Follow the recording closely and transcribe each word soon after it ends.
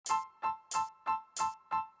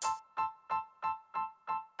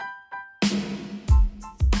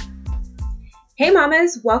Hey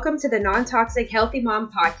mamas, welcome to the Non-Toxic Healthy Mom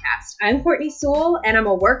podcast. I'm Courtney Sewell and I'm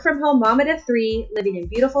a work-from-home mama to three living in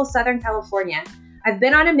beautiful Southern California. I've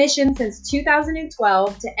been on a mission since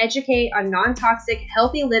 2012 to educate on non-toxic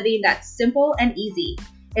healthy living that's simple and easy.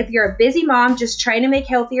 If you're a busy mom just trying to make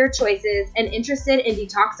healthier choices and interested in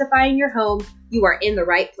detoxifying your home, you are in the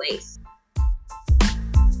right place.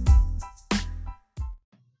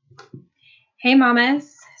 Hey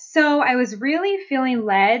mamas. So I was really feeling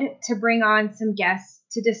led to bring on some guests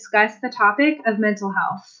to discuss the topic of mental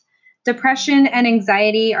health. Depression and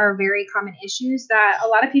anxiety are very common issues that a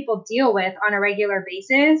lot of people deal with on a regular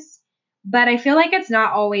basis, but I feel like it's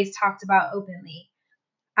not always talked about openly.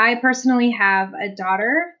 I personally have a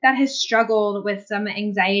daughter that has struggled with some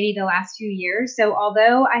anxiety the last few years. So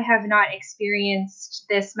although I have not experienced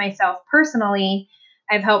this myself personally,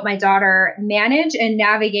 I've helped my daughter manage and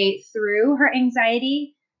navigate through her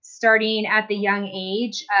anxiety starting at the young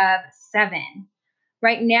age of 7.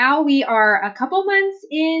 Right now, we are a couple months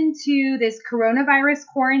into this coronavirus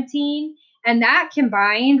quarantine, and that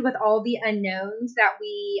combined with all the unknowns that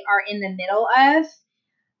we are in the middle of,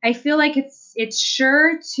 I feel like it's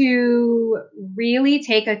sure to really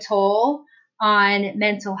take a toll on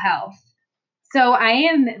mental health. So I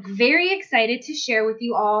am very excited to share with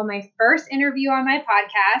you all my first interview on my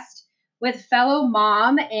podcast with fellow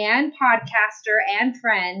mom and podcaster and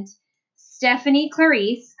friend, Stephanie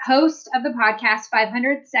Clarice, host of the podcast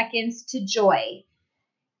 500 Seconds to Joy.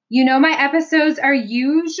 You know, my episodes are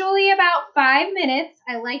usually about 5 minutes.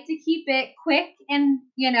 I like to keep it quick and,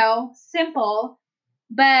 simple.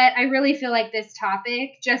 But I really feel like this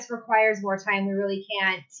topic just requires more time. We really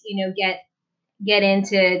can't, get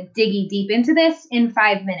into digging deep into this in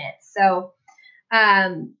 5 minutes. So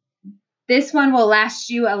this one will last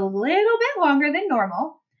you a little bit longer than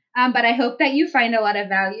normal, but I hope that you find a lot of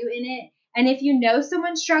value in it. And if you know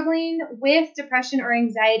someone struggling with depression or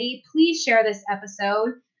anxiety, please share this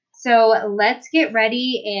episode. So let's get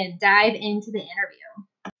ready and dive into the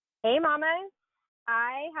interview. Hey, mamas.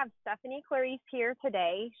 I have Stephanie Clarice here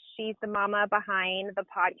today. She's the mama behind the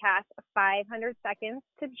podcast 500 Seconds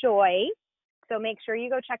to Joy. So make sure you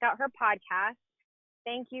go check out her podcast.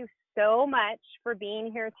 Thank you so much for being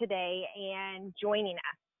here today and joining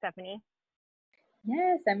us, Stephanie.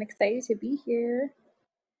 Yes, I'm excited to be here.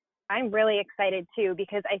 I'm really excited too,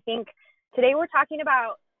 because I think today we're talking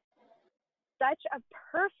about such a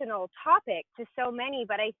personal topic to so many,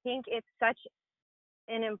 but I think it's such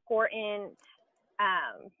an important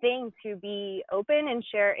thing to be open and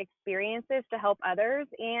share experiences to help others,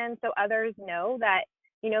 and so others know that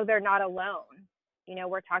they're not alone.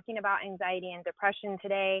 We're talking about anxiety and depression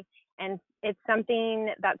today, and it's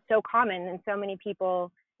something that's so common and so many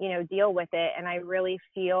people deal with it. And I really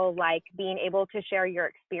feel like being able to share your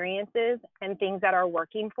experiences and things that are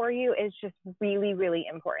working for you is just really, really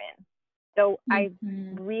important. So I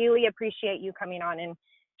really appreciate you coming on and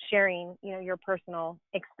sharing, your personal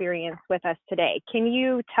experience with us today. Can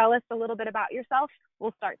you tell us a little bit about yourself?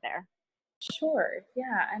 We'll start there. Sure.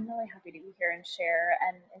 Yeah, I'm really happy to be here and share.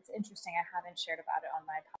 And it's interesting, I haven't shared about it on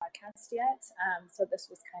my podcast yet. So this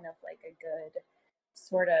was kind of like a good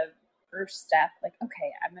sort of first step. Like, okay,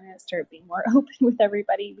 I'm going to start being more open with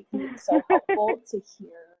everybody because it's so helpful to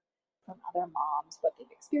hear from other moms what they've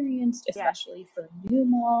experienced, especially for new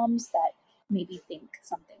moms that maybe think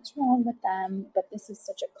something's wrong with them, but this is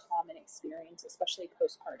such a common experience, especially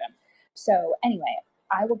postpartum. So anyway,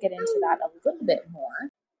 I will get into that a little bit more.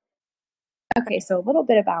 Okay, so a little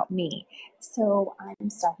bit about me. So I'm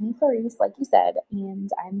Stephanie Clarice, like you said, and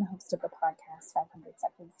I'm the host of the podcast 500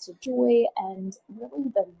 Seconds to Joy. And really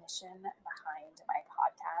the mission behind my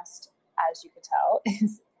podcast, as you could tell,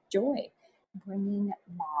 is joy. Bringing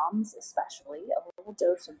moms, especially, a little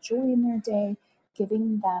dose of joy in their day,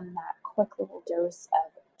 giving them that quick little dose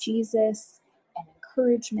of Jesus and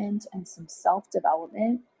encouragement and some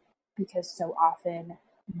self-development, because so often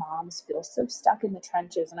moms feel so stuck in the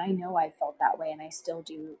trenches, and I know I felt that way and I still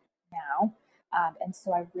do now. And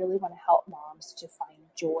so I really want to help moms to find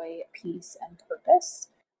joy, peace, and purpose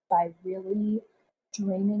by really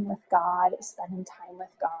dreaming with God, spending time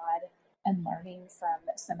with God, and learning from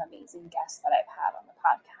some amazing guests that I've had on the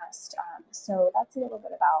podcast. So that's a little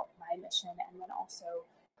bit about my mission. And then also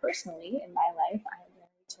personally in my life, I am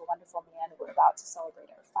married to a wonderful man. We're about to celebrate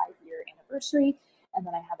our 5-year anniversary. And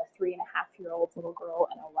then I have a 3.5-year-old little girl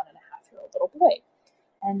and a 1.5-year-old little boy.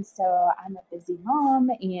 And so I'm a busy mom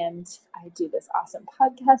and I do this awesome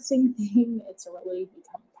podcasting thing. It's a really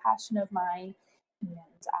become a passion of mine.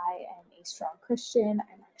 And I am a strong Christian.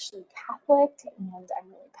 I'm actually Catholic and I'm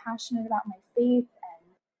really passionate about my faith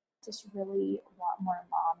and just really want more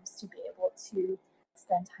moms to be able to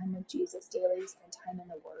spend time with Jesus daily, spend time in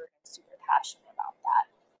the Word. I'm super passionate about that.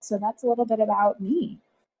 So that's a little bit about me.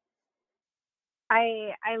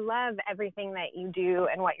 I love everything that you do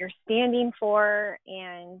and what you're standing for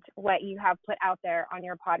and what you have put out there on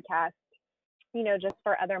your podcast, just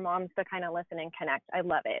for other moms to kind of listen and connect. I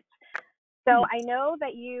love it. So I know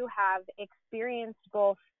that you have experienced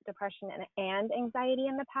both depression and anxiety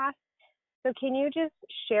in the past. So can you just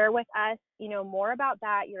share with us, more about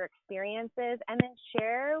that, your experiences, and then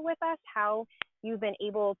share with us how you've been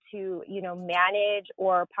able to, manage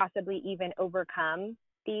or possibly even overcome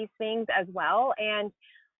these things as well? And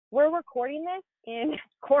we're recording this in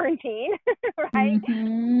quarantine, right?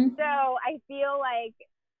 Mm-hmm. So I feel like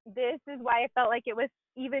this is why I felt like it was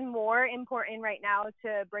even more important right now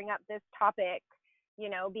to bring up this topic,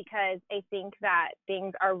 because I think that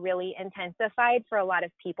things are really intensified for a lot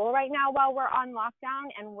of people right now while we're on lockdown,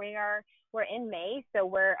 and we're in May, so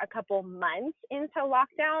we're a couple months into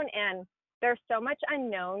lockdown, and there's so much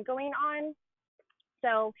unknown going on.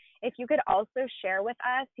 So if you could also share with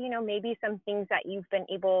us, maybe some things that you've been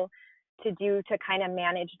able to do to kind of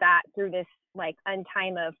manage that through this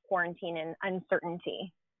time of quarantine and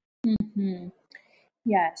uncertainty. Mm-hmm.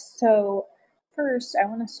 Yes. So first, I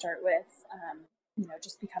want to start with,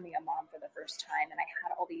 just becoming a mom for the first time. And I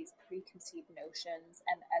had all these preconceived notions,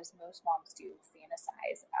 and as most moms do,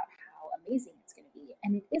 fantasize about how amazing it's going to be.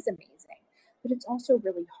 And it is amazing, but it's also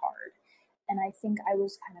really hard. And I think I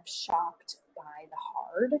was kind of shocked by the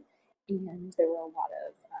hard, and there were a lot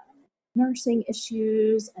of nursing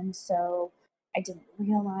issues. And so I didn't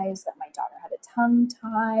realize that my daughter had a tongue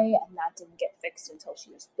tie, and that didn't get fixed until she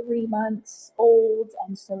was 3 months old.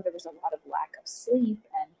 And so there was a lot of lack of sleep,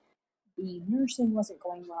 and the nursing wasn't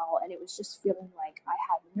going well. And it was just feeling like I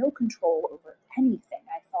had no control over anything.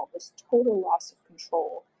 I felt this total loss of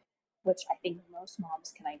control, which I think most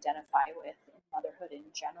moms can identify with in motherhood in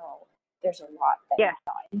general. There's a lot that Yes.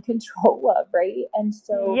 you're not in control of, right? And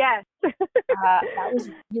so yes. that was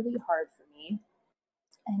really hard for me.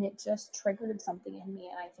 And it just triggered something in me.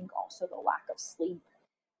 And I think also the lack of sleep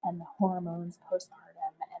and the hormones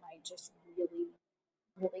postpartum. And I just really,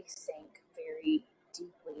 really sank very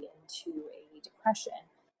deeply into a depression.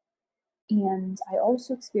 And I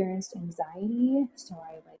also experienced anxiety. So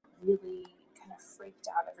I really kind of freaked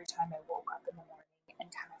out every time I woke up in the morning, and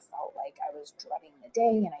kind of felt like I was dreading the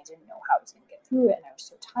day, and I didn't know how I was going to get through it. And I was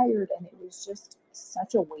so tired, and it was just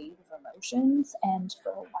such a wave of emotions. And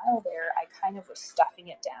for a while there, I kind of was stuffing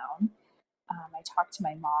it down. I talked to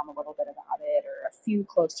my mom a little bit about it, or a few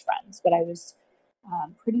close friends, but I was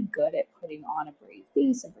pretty good at putting on a brave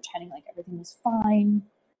face and pretending like everything was fine.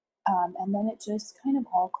 And then it just kind of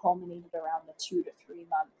all culminated around the 2 to 3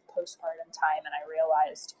 month postpartum time. And I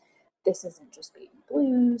realized this isn't just baby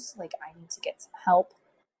blues, I need to get some help.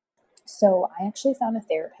 So I actually found a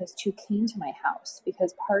therapist who came to my house,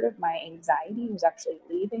 because part of my anxiety was actually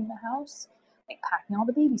leaving the house, packing all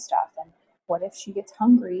the baby stuff. And what if she gets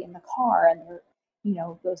hungry in the car, and they're,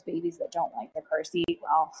 those babies that don't like their car seat?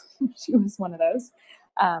 Well, she was one of those.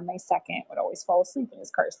 My second would always fall asleep in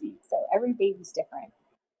his car seat. So every baby's different.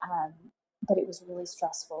 But it was really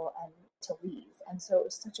stressful and to leave. And so it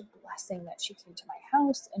was such a blessing that she came to my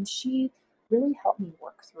house, and she really helped me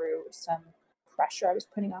work through some pressure I was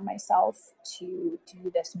putting on myself to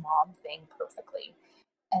do this mom thing perfectly.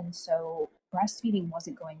 And so breastfeeding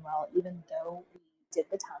wasn't going well, even though we did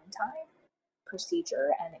the tongue tie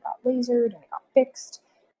procedure, and it got lasered and it got fixed,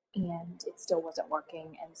 and it still wasn't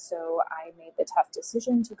working. And so I made the tough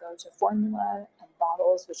decision to go to formula and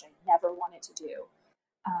bottles, which I never wanted to do.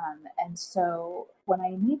 And so when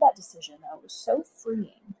I made that decision, though, it was so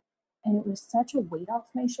freeing, and it was such a weight off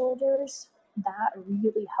my shoulders that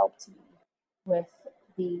really helped me with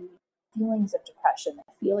the feelings of depression,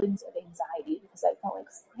 the feelings of anxiety, because I felt like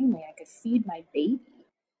finally I could feed my baby.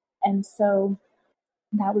 And so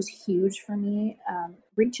that was huge for me.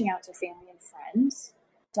 Reaching out to family and friends,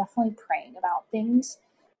 definitely praying about things.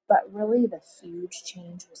 But really, the huge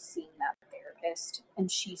change was seeing that therapist,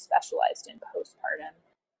 and she specialized in postpartum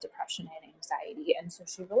depression and anxiety. And so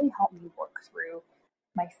she really helped me work through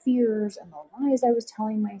my fears and the lies I was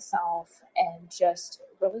telling myself, and just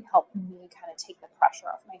really helped me kind of take the pressure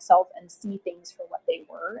off myself and see things for what they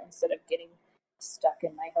were, instead of getting stuck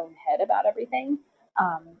in my own head about everything.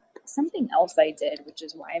 Something else I did, which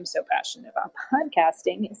is why I'm so passionate about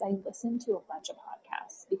podcasting, is I listened to a bunch of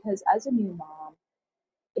podcasts, because as a new mom,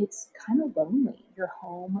 it's kind of lonely. You're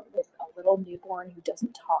home with a little newborn who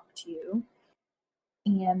doesn't talk to you.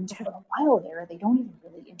 And for a while there, they don't even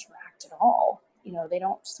really interact at all. They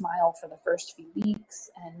don't smile for the first few weeks,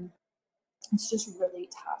 and it's just really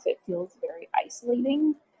tough. It feels very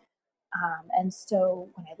isolating. And so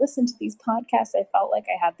when I listened to these podcasts, I felt like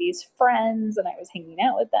I had these friends and I was hanging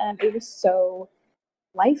out with them. It was so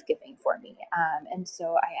life-giving for me. And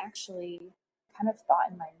so I actually kind of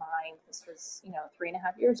thought in my mind, this was,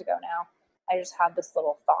 3.5 years ago now, I just had this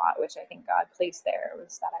little thought, which I think God placed there,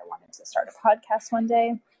 was that I wanted to start a podcast one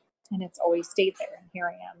day. And it's always stayed there. And here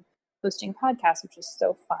I am hosting podcasts, which is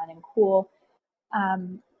so fun and cool.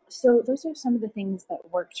 So those are some of the things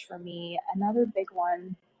that worked for me. Another big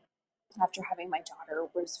one after having my daughter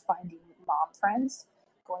was finding mom friends,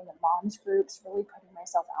 going to moms groups, really putting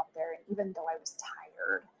myself out there. And even though I was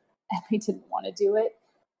tired and I didn't want to do it,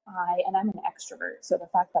 and I'm an extrovert, so the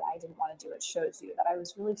fact that I didn't want to do it shows you that I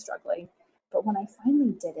was really struggling. But when I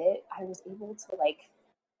finally did it, I was able to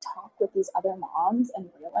talk with these other moms and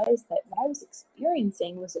realize that what I was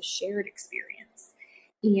experiencing was a shared experience.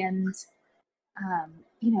 And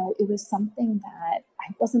it was something that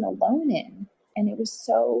I wasn't alone in. And it was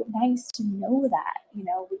so nice to know that,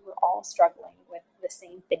 we were all struggling with the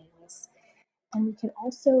same things. And we could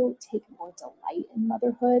also take more delight in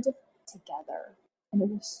motherhood together. And it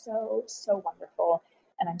was so, so wonderful.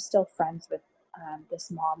 And I'm still friends with this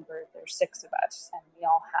mom group. There's 6 of us, and we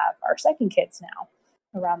all have our second kids now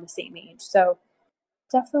around the same age. So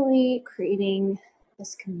definitely creating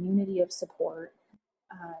this community of support,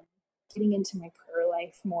 getting into my prayer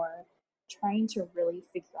life more, trying to really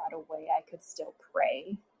figure out a way I could still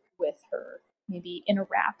pray with her, maybe in a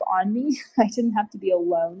wrap on me. I didn't have to be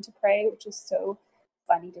alone to pray, which is so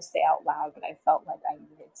funny to say out loud, but I felt like I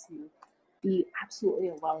needed to be absolutely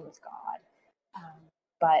alone with God.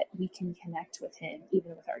 But we can connect with Him,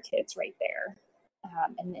 even with our kids right there.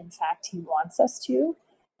 And in fact, He wants us to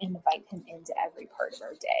invite Him into every part of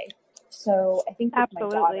our day. So I think with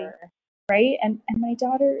Absolutely. my daughter, right? And my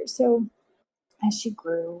daughter, so as she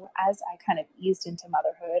grew, as I kind of eased into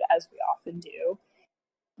motherhood, as we often do,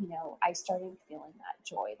 I started feeling that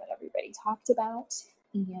joy that everybody talked about.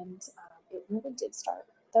 And it really did start,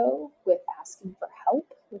 though, with asking for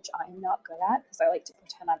help, which I'm not good at because I like to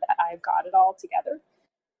pretend that I've got it all together.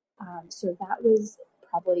 So that was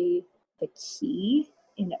probably the key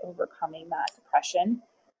in overcoming that depression.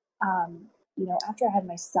 After I had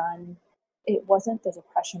my son, it wasn't the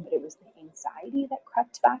depression, but it was the anxiety that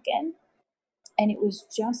crept back in. And it was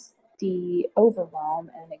just the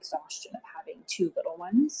overwhelm and exhaustion of having 2 little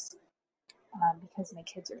ones, because my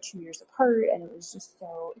kids are 2 years apart, and it was just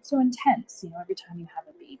it's so intense. Every time you have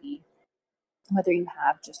a baby, whether you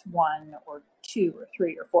have just 1 or 2 or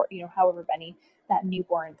 3 or 4, however many, that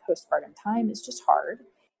newborn postpartum time is just hard,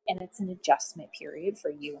 and it's an adjustment period for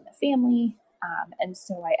you and the family. And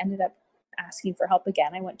so I ended up asking for help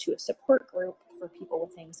again. I went to a support group for people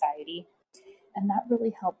with anxiety. And that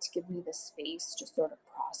really helped give me the space to sort of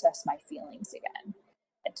process my feelings again,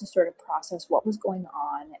 and to sort of process what was going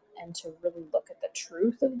on, and to really look at the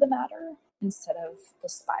truth of the matter instead of the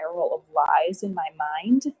spiral of lies in my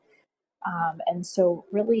mind. And so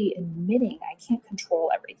really admitting I can't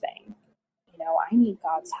control everything. I need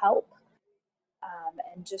God's help.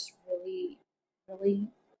 And just really, really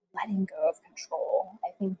letting go of control.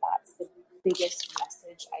 I think that's the biggest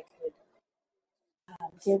message I could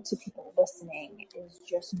give to people listening, is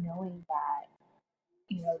just knowing that,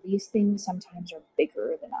 these things sometimes are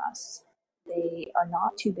bigger than us. They are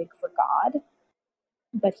not too big for God,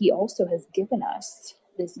 but He also has given us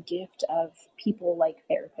this gift of people like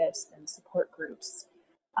therapists and support groups,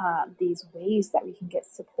 these ways that we can get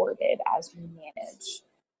supported as we manage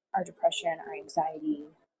our depression, our anxiety.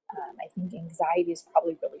 I think anxiety is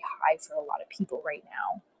probably really high for a lot of people right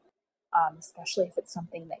now, especially if it's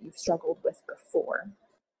something that you've struggled with before.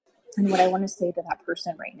 And what I want to say to that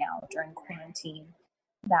person right now during quarantine,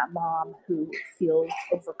 that mom who feels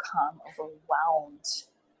overcome, overwhelmed,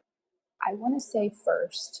 I want to say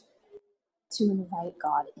first to invite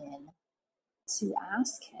God in, to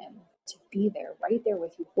ask Him to be there, right there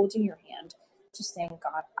with you, holding your hand, just saying,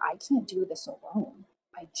 God, I can't do this alone.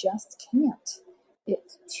 I just can't.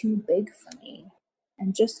 It's too big for me.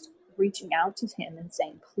 And just reaching out to Him and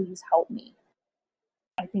saying, please help me.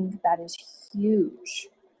 I think that is huge.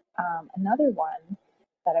 Another one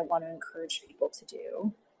that I want to encourage people to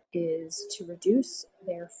do is to reduce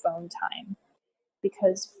their phone time,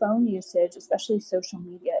 because phone usage, especially social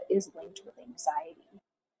media, is linked with anxiety.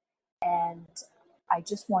 And I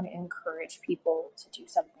just want to encourage people to do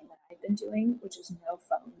something that I've been doing, which is no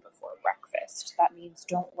phone before breakfast. That means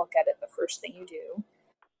don't look at it the first thing you do.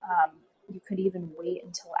 You could even wait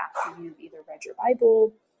until after you've either read your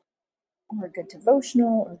Bible or a good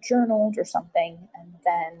devotional or journaled or something, and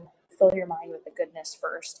then fill your mind with the goodness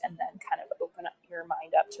first, and then kind of open up your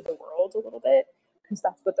mind up to the world a little bit, because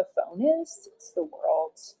that's what the phone is. It's the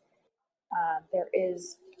world There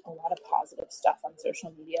is a lot of positive stuff on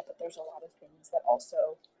social media, but there's a lot of things that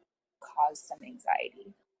also cause some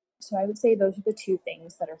anxiety. So I would say those are the two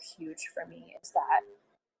things that are huge for me, is that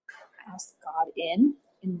ask God in,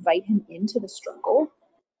 invite him into the struggle,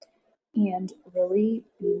 and really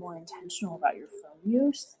be more intentional about your phone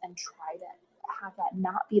use and try to have that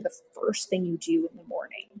not be the first thing you do in the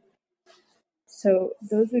morning. So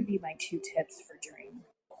those would be my two tips for during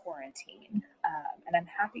quarantine. And I'm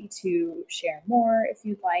happy to share more if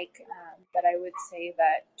you'd like. But I would say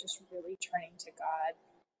that just really turning to God,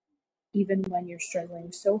 even when you're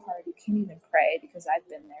struggling so hard you can't even pray, because I've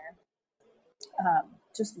been there.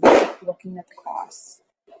 Just looking at the cross,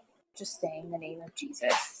 just saying the name of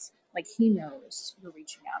Jesus, like he knows you're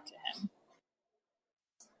reaching out to him.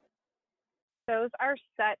 Those are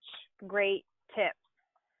such great tips.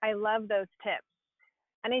 I love those tips.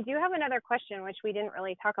 And I do have another question, which we didn't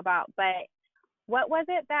really talk about, but what was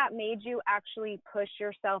it that made you actually push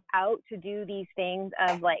yourself out to do these things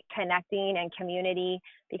of like connecting and community?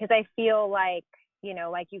 Because I feel like, you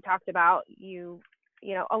know, like you talked about, you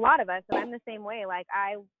know, a lot of us, and I'm the same way, like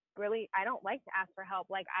I don't like to ask for help.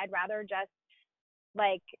 Like I'd rather just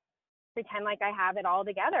like pretend like I have it all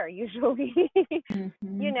together usually,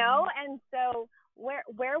 Mm-hmm. you know? And so where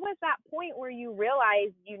was that point where you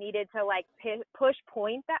realized you needed to like push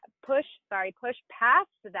past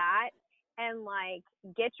that and like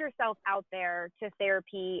get yourself out there to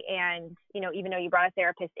therapy? And, you know, even though you brought a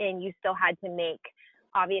therapist in, you still had to make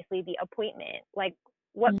obviously the appointment. Like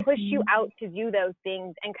what pushed you out to do those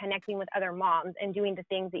things and connecting with other moms and doing the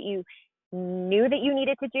things that you knew that you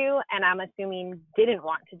needed to do, and I'm assuming didn't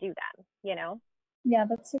want to do them, you know? Yeah,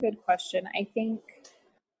 that's a good question. I think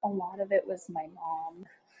a lot of it was my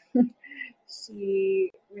mom.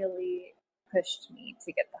 She really pushed me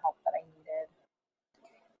to get the help that I needed,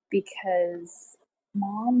 because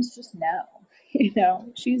moms just know, you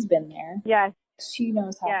know, she's been there. Yes. She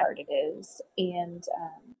knows how Yes. hard it is. And,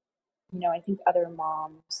 you know, I think other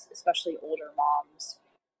moms, especially older moms,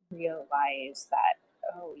 realize that,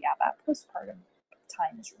 oh, yeah, that postpartum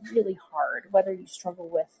time is really hard, whether you struggle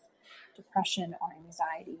with depression or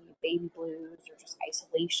anxiety, baby blues, or just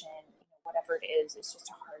isolation, you know, whatever it is, it's just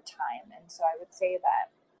a hard time. And so I would say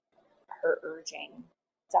that her urging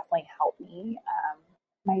definitely helped me.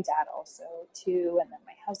 My dad also, too, and then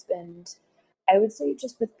my husband. I would say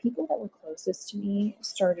just with people that were closest to me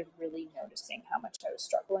started really noticing how much I was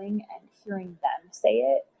struggling, and hearing them say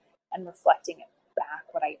it and reflecting it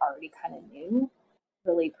back what I already kind of knew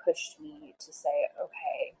really pushed me to say,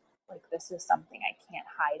 okay, like this is something I can't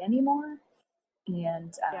hide anymore.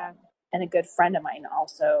 And and a good friend of mine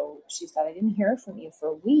also, she said, I didn't hear from you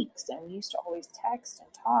for weeks, and we used to always text and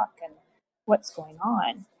talk, and what's going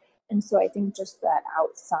on? And so I think just that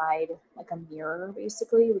outside, like a mirror,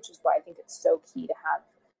 basically, which is why I think it's so key to have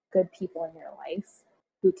good people in your life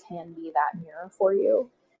who can be that mirror for you.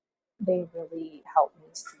 They really help me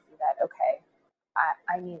see that, okay,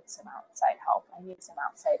 I need some outside help. I need some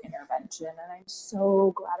outside intervention. And I'm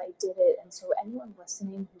so glad I did it. And so anyone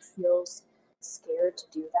listening who feels scared to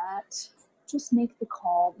do that, just make the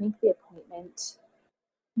call, make the appointment.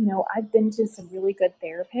 You know, I've been to some really good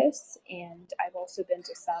therapists, and I've also been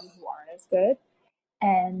to some who aren't as good.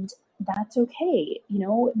 And that's okay. You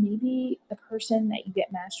know, maybe the person that you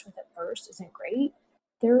get matched with at first isn't great.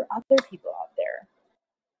 There are other people out there.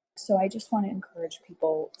 So I just want to encourage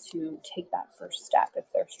people to take that first step if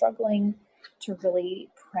they're struggling, to really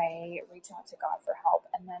pray, reach out to God for help,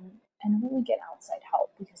 and really get outside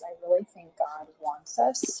help, because I really think God wants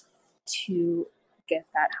us to get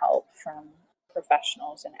that help from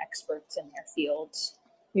professionals and experts in their fields.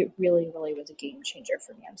 It really, really was a game changer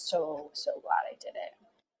for me. I'm so, so glad I did it.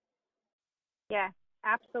 Yeah,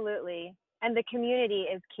 absolutely. And the community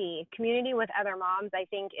is key. Community with other moms, I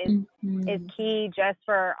think, is key just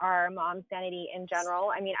for our mom sanity in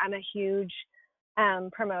general. I mean, I'm a huge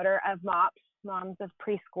promoter of MOPS, Moms of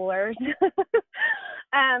Preschoolers.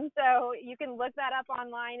 So you can look that up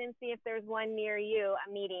online and see if there's one near you,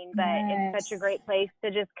 a meeting. But It's such a great place to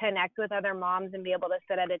just connect with other moms and be able to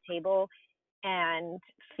sit at a table and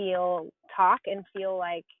talk and feel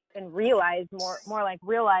like, and realize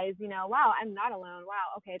realize, you know, wow, I'm not alone.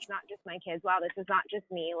 Wow. Okay. It's not just my kids. Wow. This is not just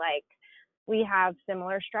me. Like, we have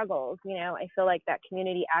similar struggles. You know, I feel like that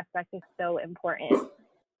community aspect is so important.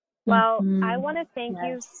 Well, I want to thank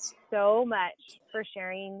you so much for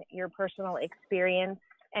sharing your personal experience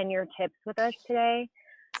and your tips with us today.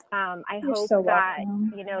 I hope that,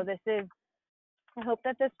 you know, I hope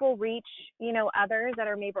that this will reach, you know, others that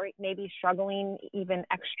are maybe struggling even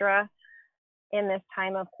extra in this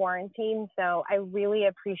time of quarantine. So I really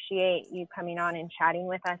appreciate you coming on and chatting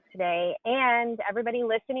with us today. And everybody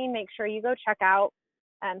listening, make sure you go check out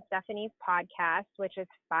Stephanie's podcast, which is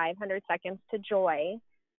 500 Seconds to Joy.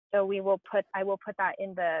 So I will put that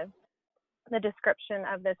in the description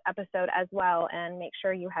of this episode as well, and make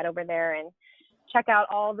sure you head over there and check out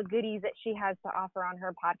all the goodies that she has to offer on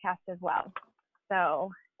her podcast as well.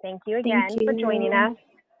 So thank you again for joining us.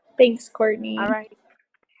 Thanks, Courtney. All right.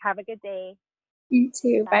 Have a good day. You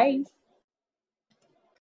too. Bye.